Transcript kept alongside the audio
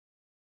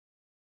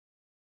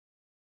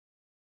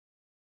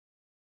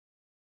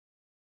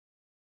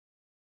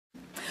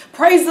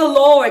Praise the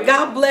Lord.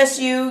 God bless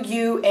you,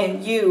 you,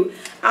 and you.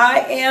 I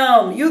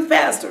am Youth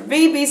Pastor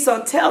VB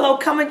Sotelo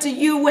coming to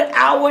you with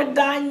our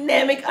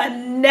dynamic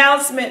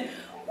announcement.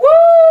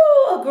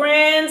 Woo! A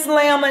Grand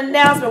Slam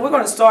announcement. We're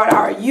going to start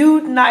our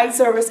youth night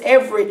service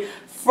every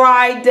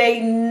Friday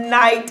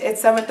night at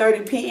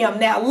 7:30 p.m.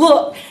 Now,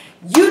 look.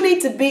 You need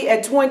to be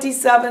at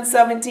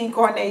 2717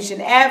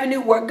 Carnation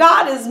Avenue, where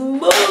God is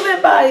moving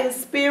by His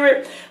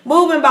Spirit,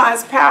 moving by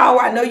His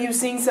power. I know you've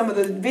seen some of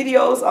the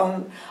videos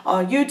on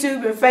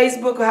YouTube and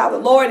Facebook of how the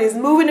Lord is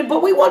moving it,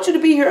 but we want you to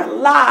be here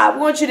live.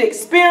 We want you to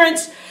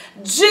experience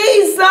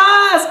Jesus.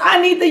 I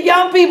need the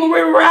young people.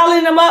 We're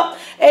rallying them up.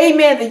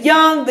 Amen. The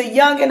young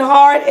in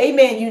heart.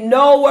 Amen. You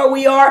know where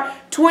we are.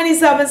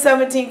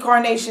 2717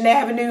 Carnation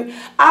Avenue.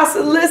 I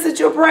solicit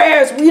your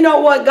prayers. You know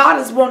what? God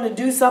is wanting to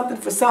do something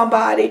for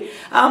somebody.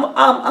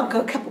 I'm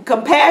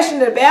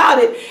compassionate about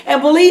it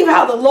and believe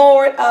how the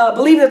Lord,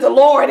 believe that the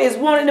Lord is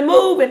wanting to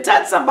move and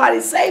touch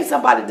somebody, save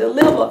somebody,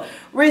 deliver,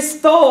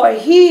 restore,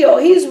 heal.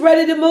 He's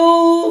ready to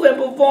move and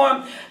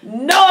perform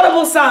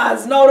notable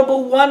signs,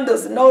 notable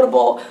wonders,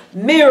 notable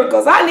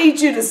miracles. I need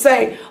you to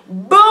say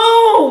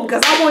boom,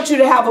 because I want you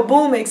to have a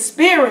boom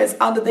experience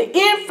under the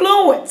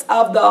influence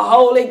of the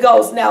Holy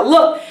Ghost. Now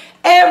look,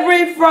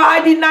 every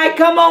Friday night,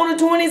 come on to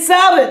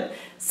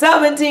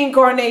 2717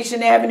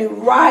 Carnation Avenue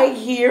right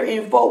here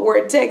in Fort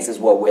Worth, Texas,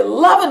 where we're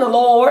loving the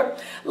Lord,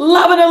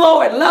 loving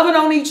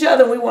on each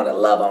other. We want to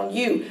love on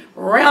you.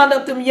 Round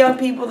up them young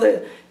people,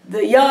 the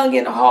young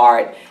in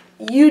heart.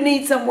 You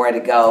need somewhere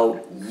to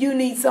go. You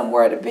need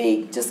somewhere to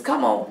be. Just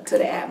come on to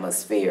the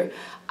atmosphere.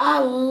 I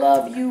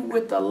love you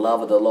with the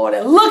love of the Lord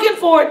and looking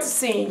forward to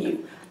seeing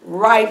you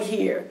right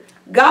here.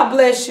 God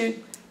bless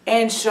you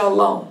and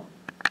shalom.